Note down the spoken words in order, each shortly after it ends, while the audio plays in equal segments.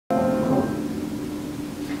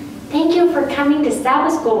you for coming to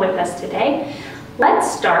Sabbath school with us today. Let's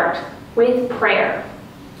start with prayer.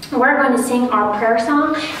 We're going to sing our prayer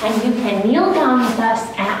song, and you can kneel down with us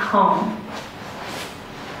at home.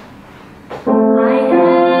 I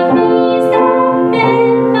have knees that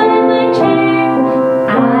bend by my chair.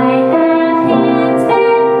 I have hands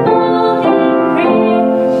that fold in prayer.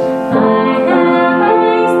 I have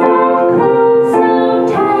eyes that close so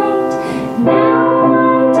tight. Now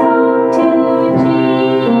I talk to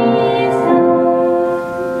Jesus.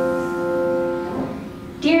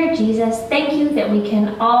 Dear Jesus, thank you that we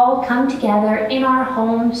can all come together in our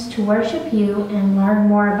homes to worship you and learn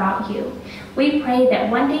more about you. We pray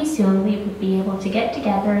that one day soon we would be able to get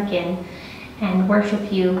together again and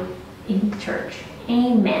worship you in church.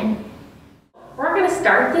 Amen. We're going to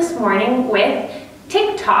start this morning with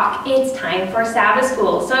TikTok. It's time for Sabbath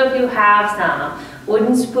school. So if you have some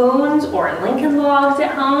wooden spoons or Lincoln logs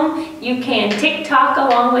at home, you can TikTok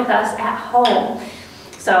along with us at home.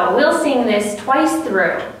 So we'll sing this twice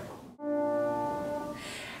through.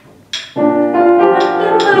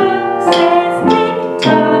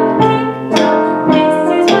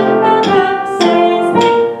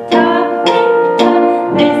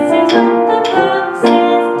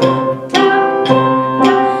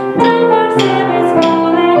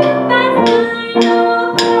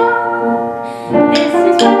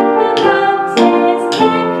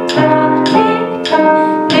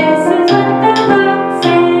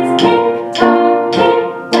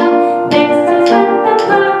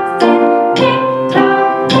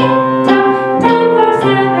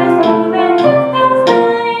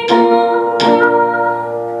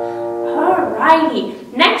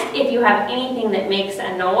 Next, if you have anything that makes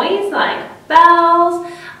a noise, like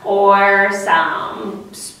bells or some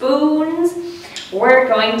spoons, we're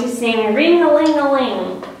going to sing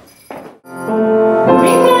ring-a-ling-a-ling.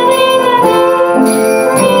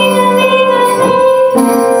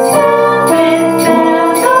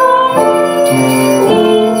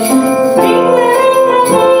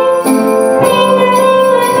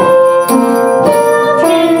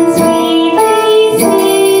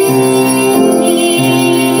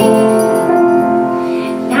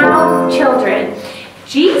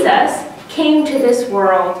 Jesus came to this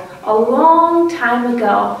world a long time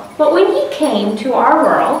ago, but when he came to our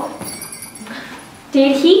world,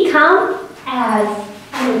 did he come as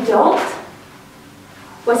an adult?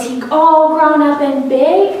 Was he all grown up and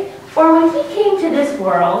big? Or when he came to this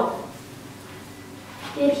world,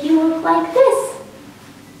 did he look like this?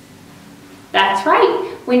 That's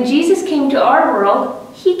right. When Jesus came to our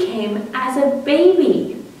world, he came as a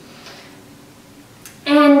baby.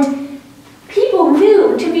 And people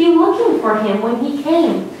knew to be looking for him when he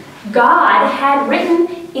came. God had written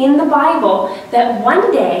in the Bible that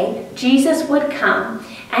one day Jesus would come,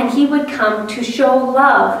 and he would come to show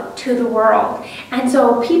love to the world. And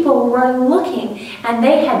so people were looking, and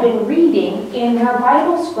they had been reading in their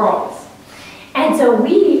Bible scrolls. And so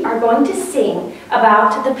we are going to sing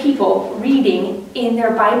about the people reading in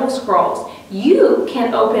their Bible scrolls. You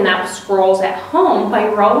can open up scrolls at home by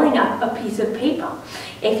rolling up a piece of paper.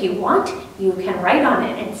 If you want, you can write on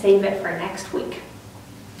it and save it for next week.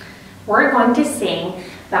 We're going to sing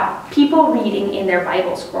about people reading in their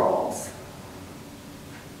Bible scrolls.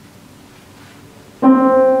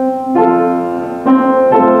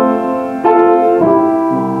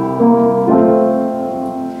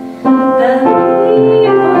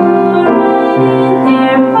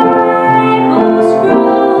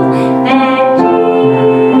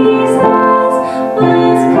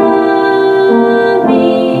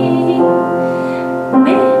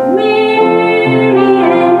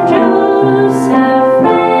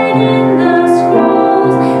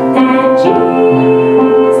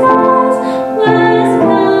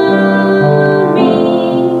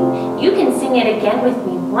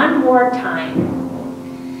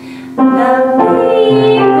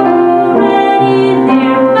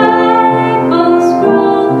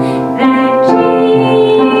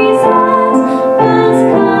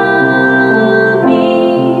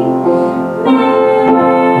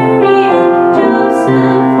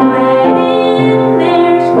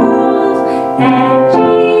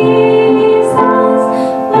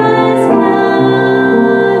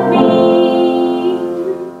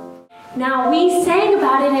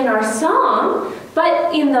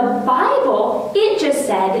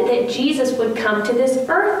 Jesus would come to this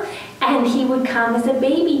earth, and he would come as a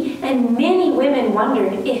baby, and many women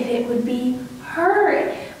wondered if it would be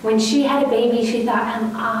her. When she had a baby, she thought,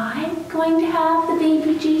 am I going to have the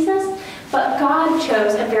baby Jesus? But God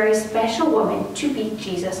chose a very special woman to be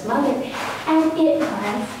Jesus' mother, and it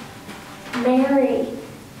was Mary.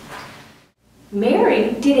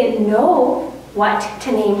 Mary didn't know what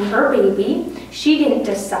to name her baby. She didn't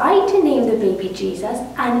decide to name the baby Jesus.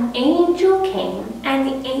 An angel came, and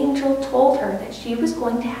the angel told her that she was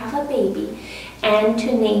going to have a baby and to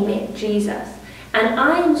name it Jesus. And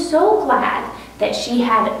I am so glad that she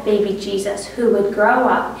had baby Jesus who would grow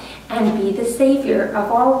up and be the Savior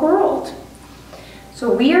of our world.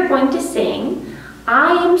 So we are going to sing,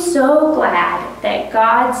 I am so glad that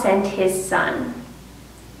God sent his Son.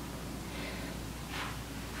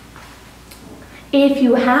 If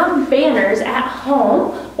you have banners at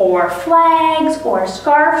home, or flags, or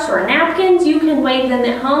scarves, or napkins, you can wave them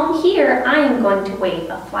at home. Here, I am going to wave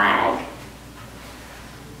a flag.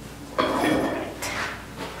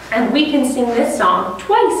 And we can sing this song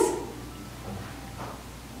twice.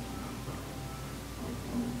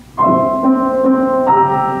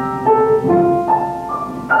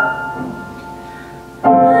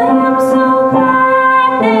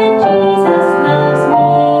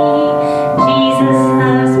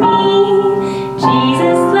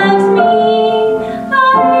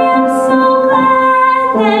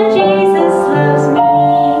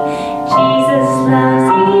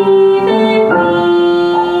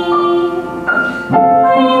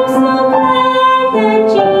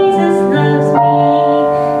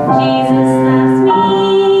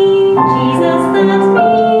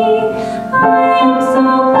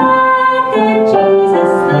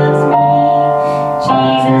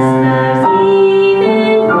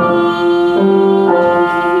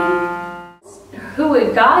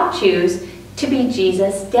 Choose to be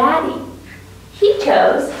Jesus' daddy. He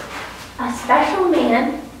chose a special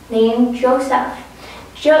man named Joseph.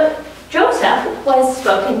 Joseph was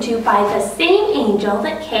spoken to by the same angel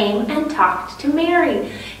that came and talked to Mary.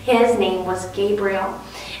 His name was Gabriel.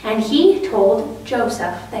 And he told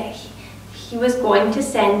Joseph that he was going to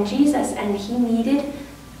send Jesus, and he needed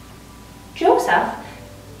Joseph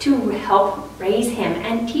to help raise him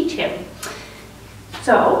and teach him.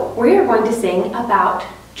 So we are going to sing about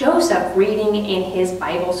Joseph reading in his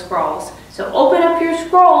Bible scrolls. So open up your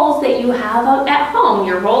scrolls that you have at home,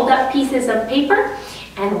 your rolled up pieces of paper,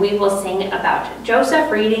 and we will sing about Joseph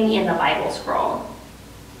reading in the Bible scroll.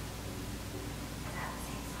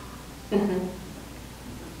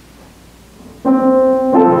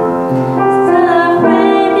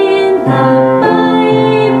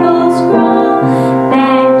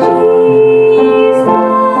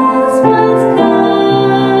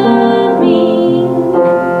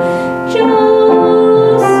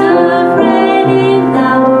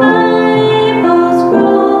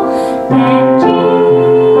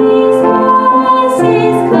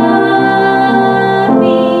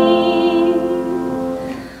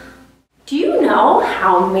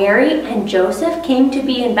 Joseph came to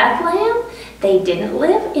be in Bethlehem? They didn't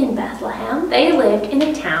live in Bethlehem. They lived in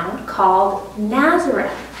a town called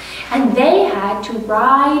Nazareth. And they had to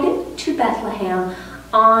ride to Bethlehem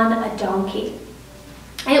on a donkey.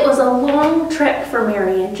 It was a long trip for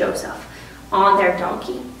Mary and Joseph on their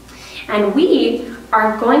donkey. And we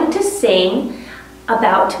are going to sing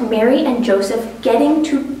about Mary and Joseph getting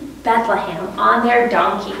to Bethlehem on their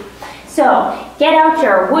donkey. So get out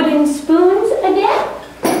your wooden spoons again,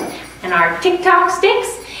 and our tick-tock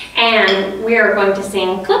sticks, and we are going to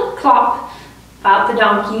sing clip-clop about the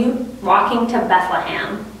donkey walking to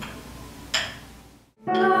Bethlehem.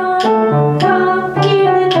 Clop, clop,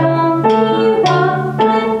 hear the donkey walk,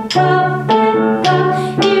 clip-clop,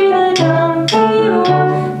 clip-clop, hear the donkey walk.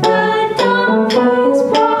 The donkey's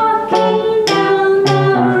walking down the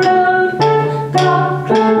road, clop,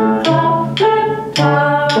 clop,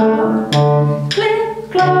 clip-clop,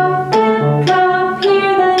 clip-clop, clip-clop,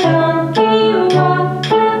 hear the donkey walk,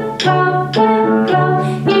 clip-clop, clip-clop,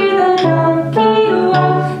 hear the donkey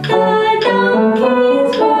walk. The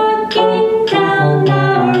donkey's walking down the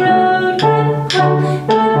road, clip-clop,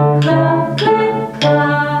 clip-clop, clip-clop.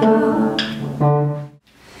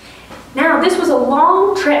 Now, this was a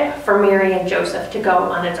long trip for Mary and Joseph to go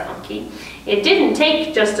on a donkey. It didn't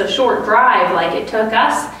take just a short drive like it took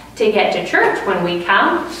us to get to church when we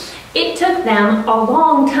come. It took them a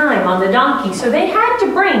long time on the donkey, so they had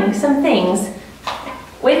to bring some things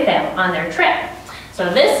with them on their trip. So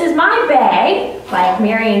this is my bag, like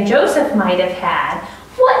Mary and Joseph might have had.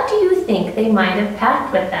 What do you think they might have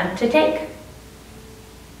packed with them to take?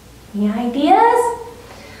 Any ideas?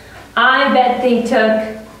 I bet they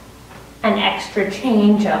took an extra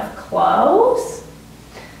change of clothes.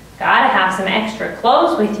 Gotta have some extra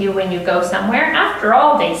clothes with you when you go somewhere. After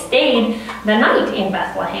all, they stayed the night in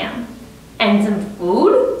Bethlehem. And some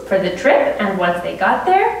food for the trip and once they got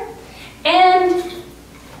there. And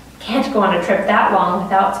can't go on a trip that long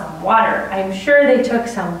without some water. I'm sure they took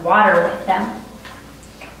some water with them.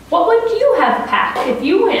 What would you have packed if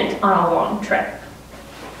you went on a long trip?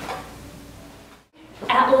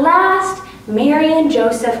 At last, Mary and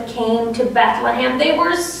Joseph came to Bethlehem. They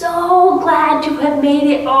were so glad to have made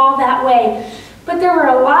it all that way. But there were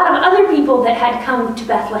a lot of other people that had come to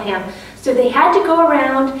Bethlehem. So they had to go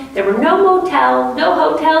around. There were no motels, no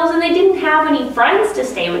hotels, and they didn't have any friends to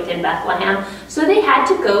stay with in Bethlehem. So they had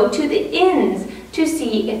to go to the inns to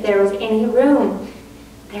see if there was any room.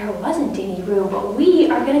 There wasn't any room, but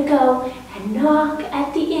we are going to go and knock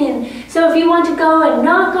at the inn. So if you want to go and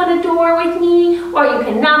knock on a door with me, or you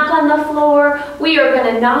can knock on the floor, we are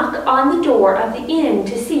going to knock on the door of the inn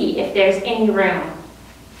to see if there's any room.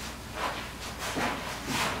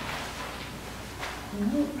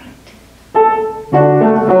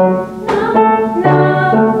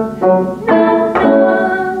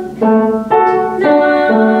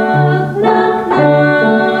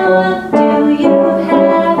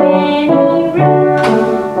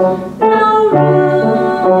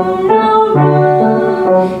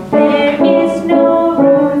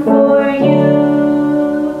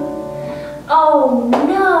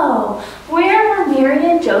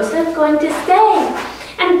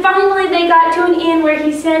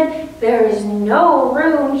 There is no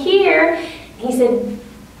room here. He said,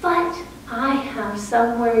 but I have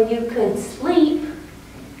somewhere you could sleep.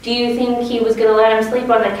 Do you think he was going to let him sleep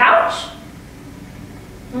on the couch?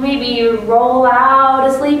 Maybe you roll out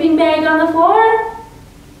a sleeping bag on the floor?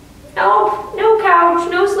 Nope, no couch,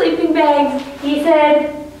 no sleeping bag. He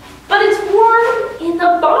said, but it's warm in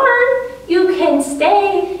the barn. You can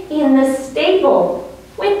stay in the stable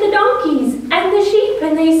with the donkeys and the sheep.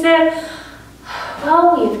 And they said,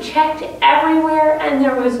 well, we've checked everywhere and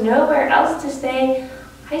there was nowhere else to stay.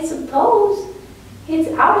 I suppose it's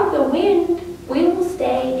out of the wind. We will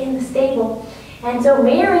stay in the stable. And so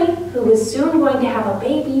Mary, who was soon going to have a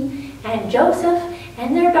baby, and Joseph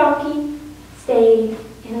and their donkey stayed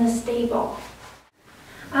in the stable.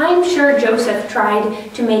 I'm sure Joseph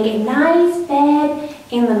tried to make a nice bed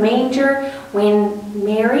in the manger when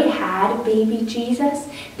Mary had baby Jesus.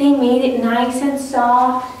 They made it nice and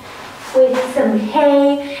soft with some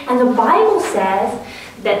hay, and the Bible says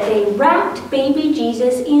that they wrapped baby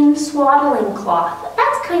Jesus in swaddling cloth.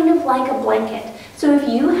 That's kind of like a blanket. So if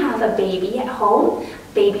you have a baby at home,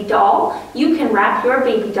 baby doll, you can wrap your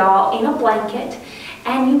baby doll in a blanket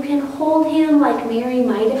and you can hold him like Mary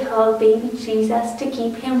might have held baby Jesus to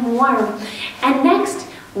keep him warm. And next,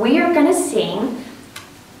 we are going to sing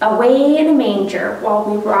Away in a Manger while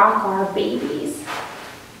we rock our babies.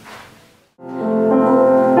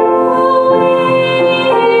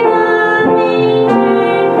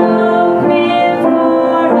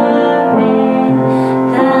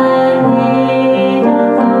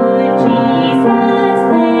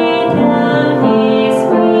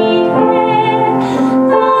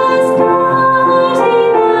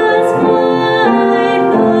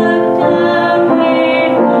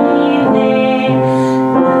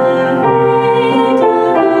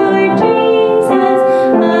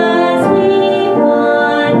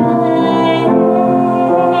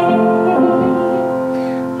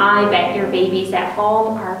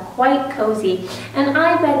 And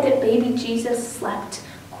I bet that baby Jesus slept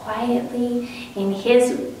quietly in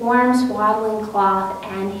his warm swaddling cloth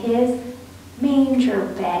and his manger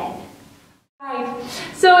bed. Right.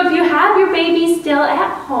 So if you have your baby still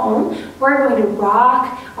at home, we're going to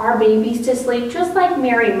rock our babies to sleep just like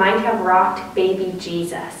Mary might have rocked baby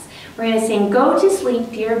Jesus. We're going to sing, "Go to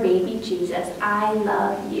sleep, dear baby Jesus, I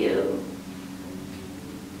love you."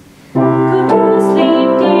 Go to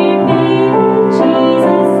sleep, dear baby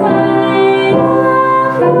Jesus, I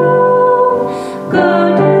love you. Go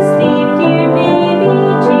to sleep, dear baby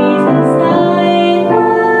Jesus, I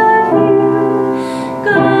love you.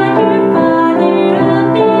 God your Father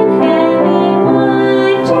up in heaven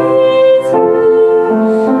watches you.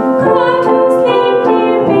 Go to sleep,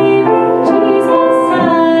 dear baby Jesus, I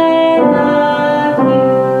love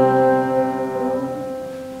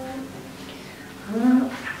you.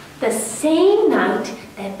 The same night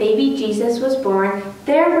that baby Jesus was born,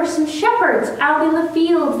 there were some shepherds out in the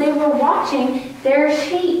fields. They were watching their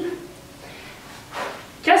sheep,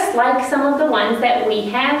 just like some of the ones that we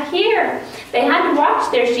have here. They had to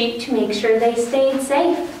watch their sheep to make sure they stayed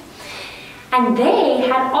safe. And they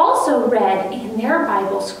had also read in their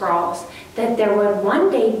Bible scrolls that there would one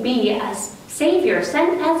day be a Savior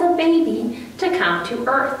sent as a baby to come to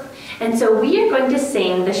earth. And so we are going to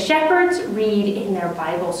sing "The Shepherds Read in Their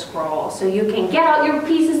Bible Scroll." So you can get out your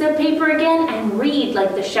pieces of paper again and read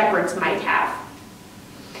like the shepherds might have.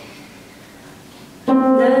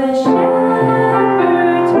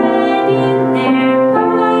 shepherds read in their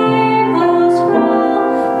Bible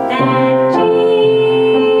scroll that Jesus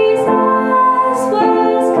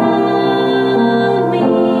was coming.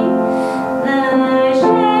 The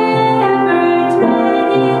shepherds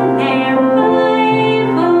read in their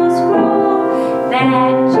Bible scroll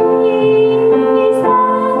that Jesus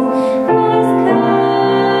was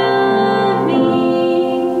coming.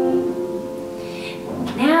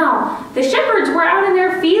 Now, the shepherds were out in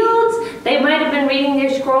their fields. They might have been reading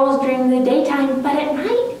their scrolls during the daytime, but at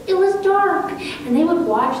night it was dark, and they would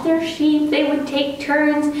watch their sheep. They would take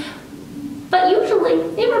turns, but usually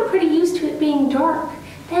they were pretty used to it being dark.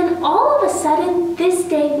 Then all of a sudden, this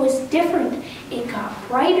day was different. It got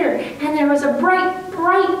brighter, and there was a bright,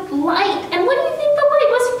 bright light. And what do you think the light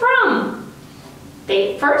was from?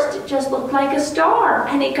 First, it just looked like a star,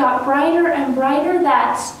 and it got brighter and brighter.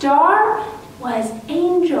 That star was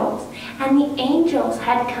angels, and the angels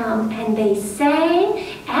had come, and they sang,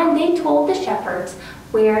 and they told the shepherds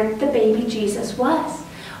where the baby Jesus was.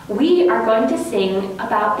 We are going to sing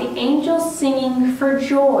about the angels singing for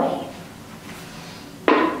joy.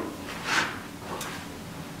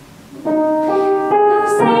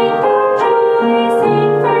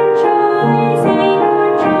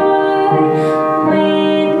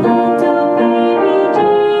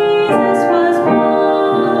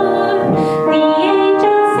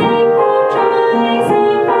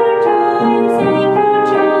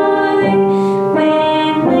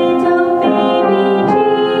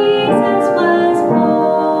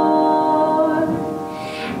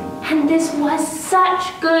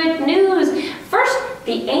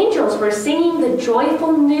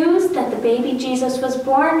 Joyful news that the baby Jesus was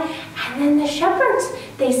born, and then the shepherds,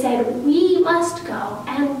 they said, we must go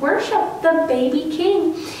and worship the baby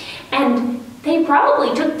king. And they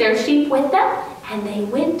probably took their sheep with them, and they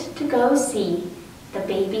went to go see the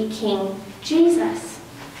baby king Jesus.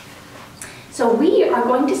 So we are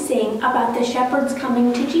going to sing about the shepherds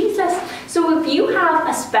coming to Jesus. So if you have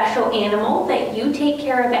a special animal that you take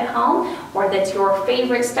care of at home, or that's your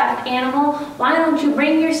favorite stuffed animal, why don't you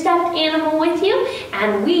bring your stuffed animal with you?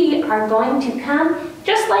 And we are going to come,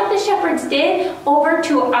 just like the shepherds did, over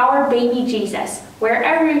to our baby Jesus,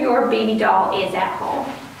 wherever your baby doll is at home.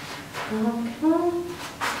 Okay.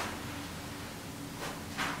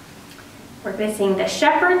 We're going to sing The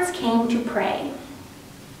Shepherds Came to Pray.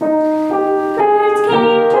 Birds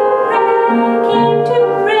came to pray, came to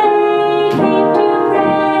pray, came to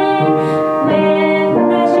pray. When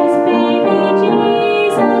precious baby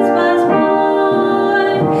Jesus was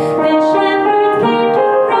born, the shepherds came to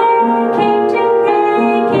pray, came to pray,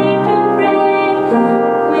 came to pray.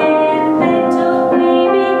 When little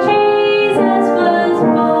baby Jesus was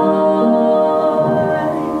born.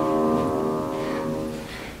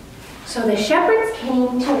 So the shepherds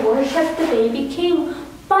came to worship the baby king.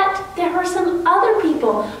 But there were some other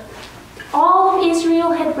people. All of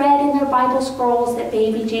Israel had read in their Bible scrolls that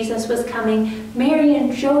baby Jesus was coming. Mary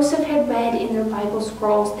and Joseph had read in their Bible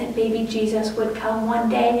scrolls that baby Jesus would come one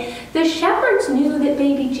day. The shepherds knew that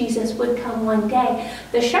baby Jesus would come one day.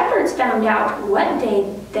 The shepherds found out what day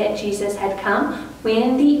that Jesus had come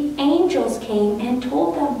when the angels came and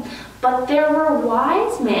told them. But there were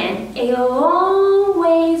wise men a long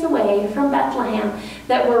ways away from Bethlehem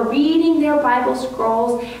that were reading their Bible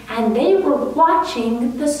scrolls, and they were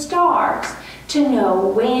watching the stars to know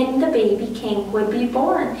when the baby king would be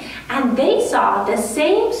born. And they saw the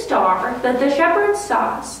same star that the shepherds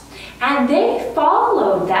saw, and they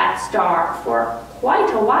followed that star for quite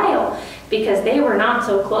a while because they were not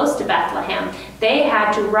so close to Bethlehem. They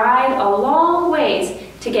had to ride a long ways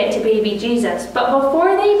to get to baby Jesus. But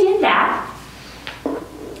before they did that,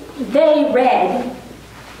 they read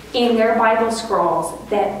in their Bible scrolls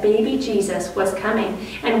that baby Jesus was coming.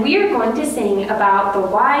 And we are going to sing about the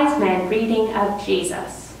wise men reading of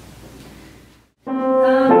Jesus. The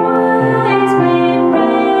wise men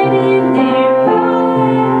read in their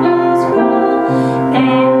Bible scroll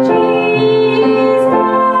that Jesus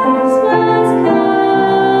was coming.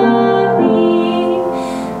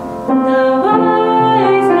 The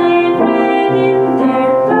wise men read in their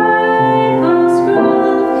Bible scroll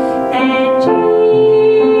that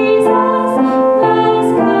Jesus was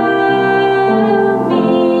coming.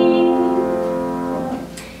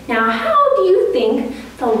 Now, how do you think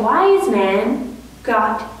the wise men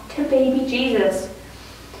got to baby Jesus?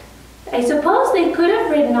 I suppose they could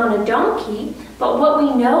have ridden on a donkey, but what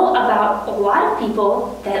we know about a lot of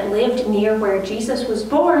people that lived near where Jesus was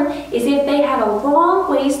born is if they had a long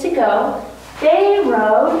ways to go, they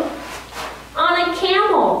rode on a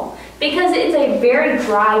camel. because it's a very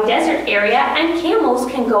dry desert area and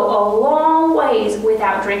camels can go a long ways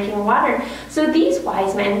without drinking water. So these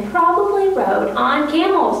wise men probably rode on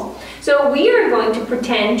camels. So we are going to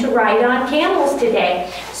pretend to ride on camels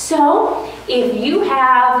today. So if you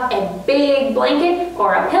have a big blanket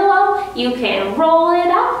or a pillow, you can roll it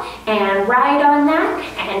up and ride on that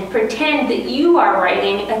and pretend that you are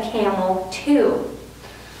riding a camel too.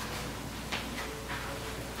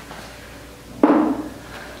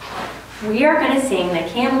 We are going to sing the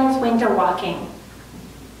Camel's Winter Walking.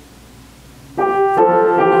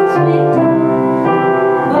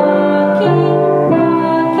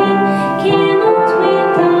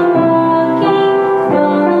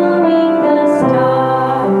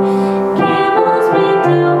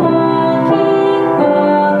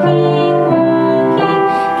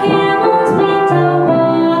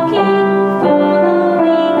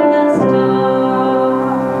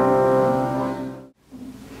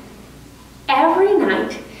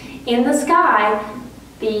 In the sky,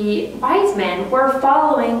 the wise men were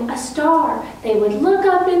following a star. They would look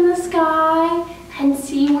up in the sky and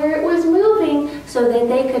see where it was moving so that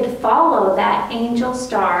they could follow that angel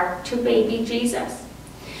star to baby Jesus.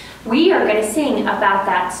 We are going to sing about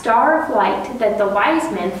that star of light that the wise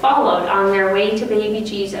men followed on their way to baby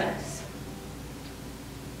Jesus.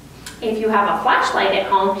 If you have a flashlight at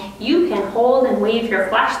home, you can hold and wave your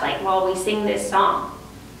flashlight while we sing this song.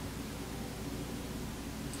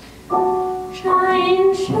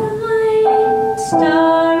 Shine, shine,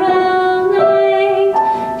 star of night,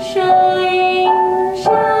 shine,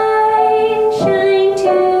 shine, shine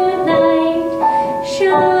tonight,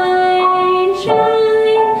 shine,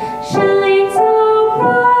 shine, shine so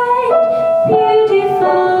bright,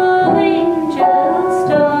 beautiful angel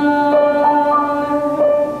star.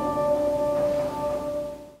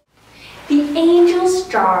 The angel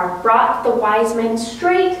star brought the wise men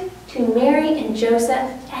straight to Mary and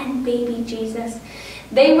Joseph and baby Jesus.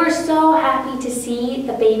 They were so happy to see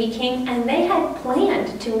the baby king, and they had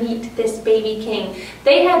planned to meet this baby king.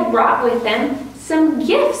 They had brought with them some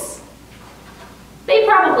gifts. They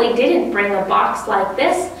probably didn't bring a box like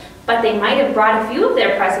this, but they might have brought a few of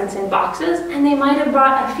their presents in boxes, and they might have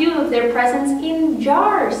brought a few of their presents in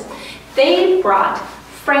jars. They brought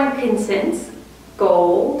frankincense,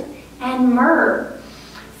 gold, and myrrh.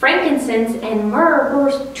 Frankincense and myrrh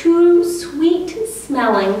were two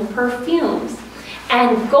sweet-smelling perfumes,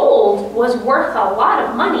 and gold was worth a lot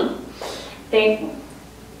of money. They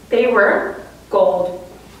were gold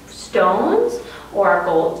stones or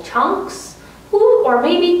gold chunks or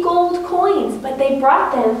maybe gold coins, but they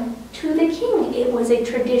brought them to the king. It was a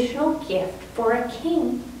traditional gift for a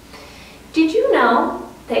king. Did you know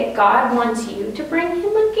that God wants you to bring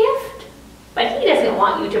him a gift? But he doesn't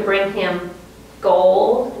want you to bring him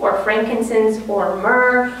gold or frankincense or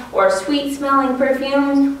myrrh or sweet-smelling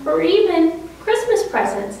perfumes or even Christmas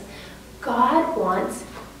presents. God wants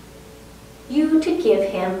you to give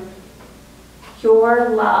him your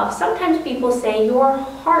love. Sometimes people say your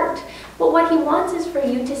heart, but what he wants is for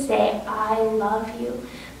you to say, I love you.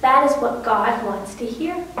 That is what God wants to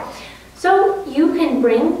hear. So you can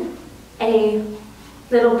bring a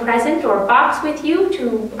little present or box with you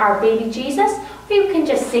to our baby Jesus, or you can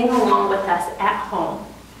just sing along with us at home.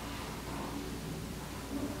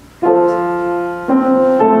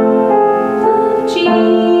 Love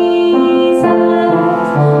Jesus, oh,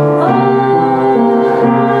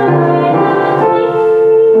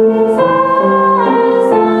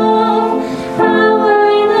 how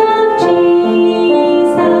I love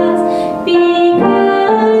Jesus,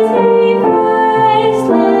 because he first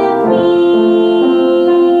loved me.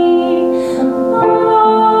 Oh,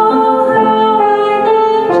 how I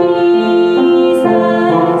love Jesus,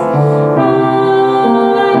 oh,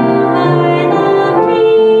 I love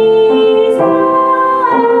Jesus,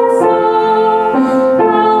 oh,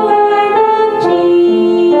 how I love Jesus,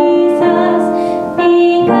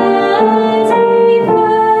 because he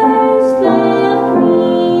first loved me.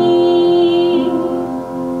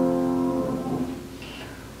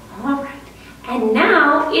 All right, and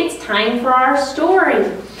now it's time for our story.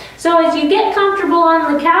 So as you get comfortable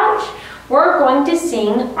on the couch, we're going to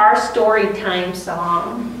sing our story time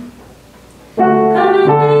song. Come and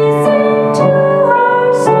listen to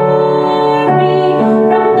our story from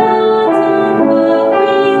God's own book we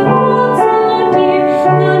hold so dear.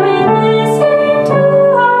 Come and listen to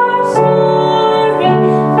our story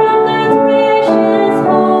from God's precious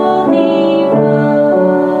holy book.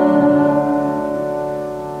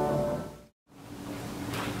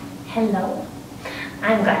 Hello,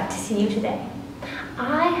 I'm glad to see you today.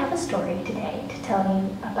 I have a story today to tell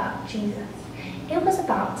you about Jesus. It was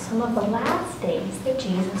about some of the last days that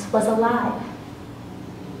Jesus was alive.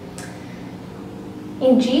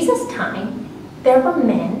 In Jesus' time, there were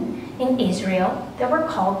men in Israel that were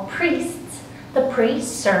called priests. The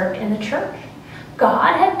priests served in the church.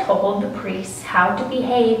 God had told the priests how to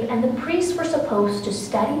behave, and the priests were supposed to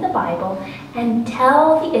study the Bible and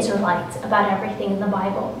tell the Israelites about everything in the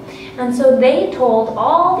Bible. And so they told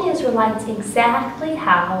all the Israelites exactly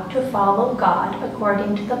how to follow God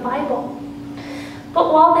according to the Bible.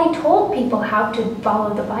 But while they told people how to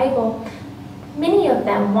follow the Bible, many of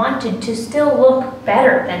them wanted to still look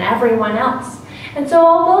better than everyone else. And so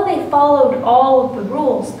although they followed all of the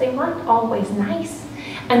rules, they weren't always nice.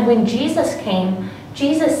 And when Jesus came,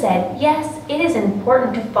 Jesus said, yes, it is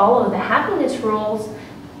important to follow the happiness rules,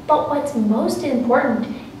 but what's most important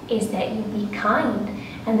is that you be kind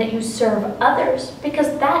and that you serve others,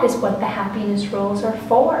 because that is what the happiness rules are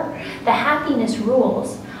for. The happiness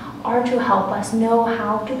rules are to help us know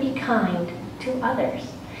how to be kind to others.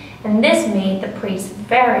 And this made the priests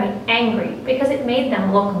very angry because it made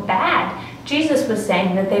them look bad. Jesus was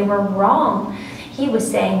saying that they were wrong. He was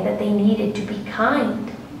saying that they needed to be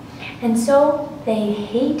kind. And so they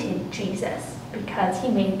hated Jesus because he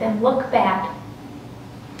made them look bad.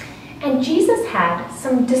 And Jesus had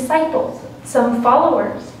some disciples, some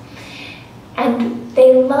followers. And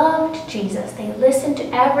they loved Jesus. They listened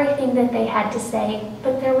to everything that they had to say.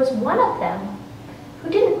 But there was one of them who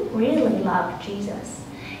didn't really love Jesus.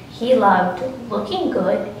 He loved looking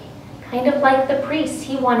good, kind of like the priests.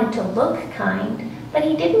 He wanted to look kind, but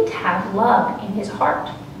he didn't have love in his heart.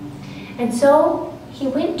 And so he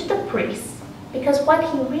went to the priests because what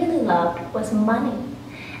he really loved was money.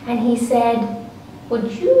 And he said,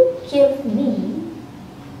 would you give me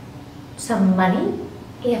some money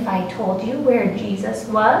if I told you where Jesus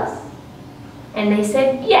was? And they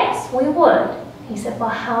said, yes, we would. He said, well,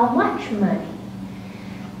 how much money?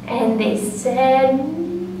 And they said,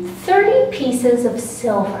 30 pieces of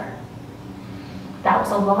silver. That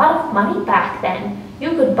was a lot of money back then.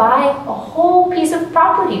 You could buy a whole piece of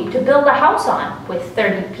property to build a house on with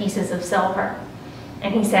 30 pieces of silver.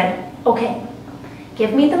 And he said, okay,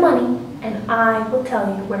 give me the money and I will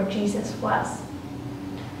tell you where Jesus was.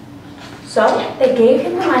 So they gave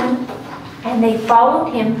him the money and they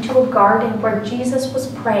followed him to a garden where Jesus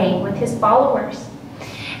was praying with his followers.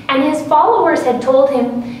 And his followers had told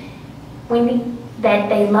him that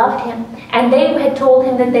they loved him, and they had told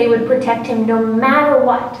him that they would protect him no matter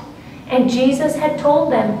what. And Jesus had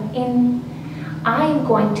told them, I am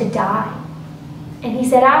going to die. And he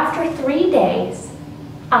said, after 3 days,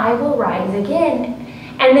 I will rise again.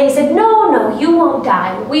 And they said, no, you won't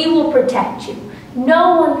die. We will protect you.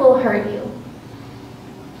 No one will hurt you.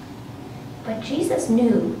 But Jesus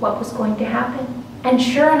knew what was going to happen. And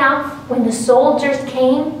sure enough, when the soldiers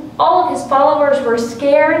came, all of his followers were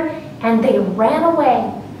scared and they ran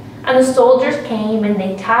away. And the soldiers came and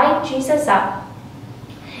they tied Jesus up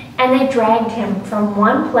and they dragged him from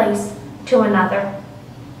one place to another.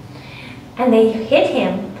 And they hit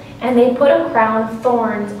him and they put a crown of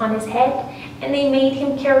thorns on his head and they made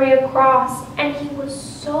him carry a cross, and he was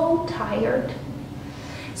so tired.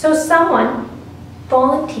 So someone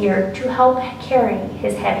volunteered to help carry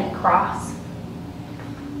his heavy cross.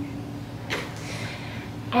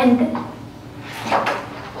 And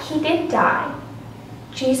he did die.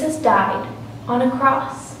 Jesus died on a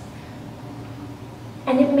cross.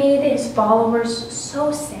 And it made his followers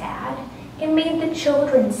so sad. It made the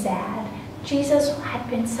children sad. Jesus had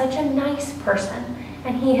been such a nice person,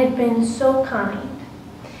 and he had been so kind.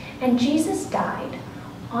 And Jesus died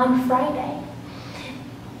on Friday.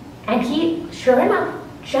 And he, sure enough,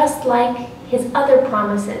 just like his other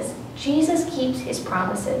promises, Jesus keeps his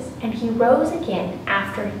promises, and he rose again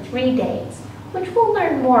after 3 days, which we'll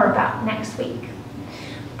learn more about next week.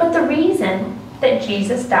 But the reason that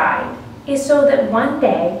Jesus died is so that one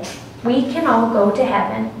day we can all go to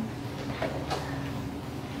heaven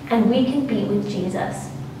and we can be with Jesus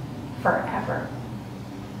forever.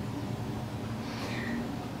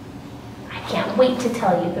 I can't wait to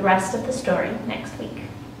tell you the rest of the story next week.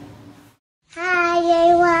 Hi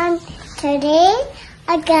everyone, today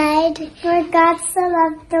a guide for God so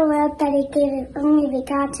loved the world that he gave his only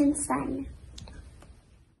begotten Son.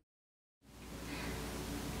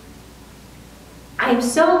 I'm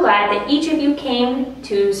so glad that each of you came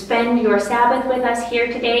to spend your Sabbath with us here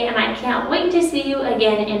today, and I can't wait to see you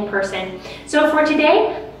again in person. So for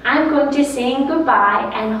today, I'm going to sing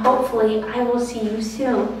goodbye, and hopefully I will see you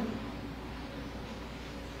soon.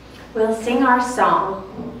 We'll sing our song.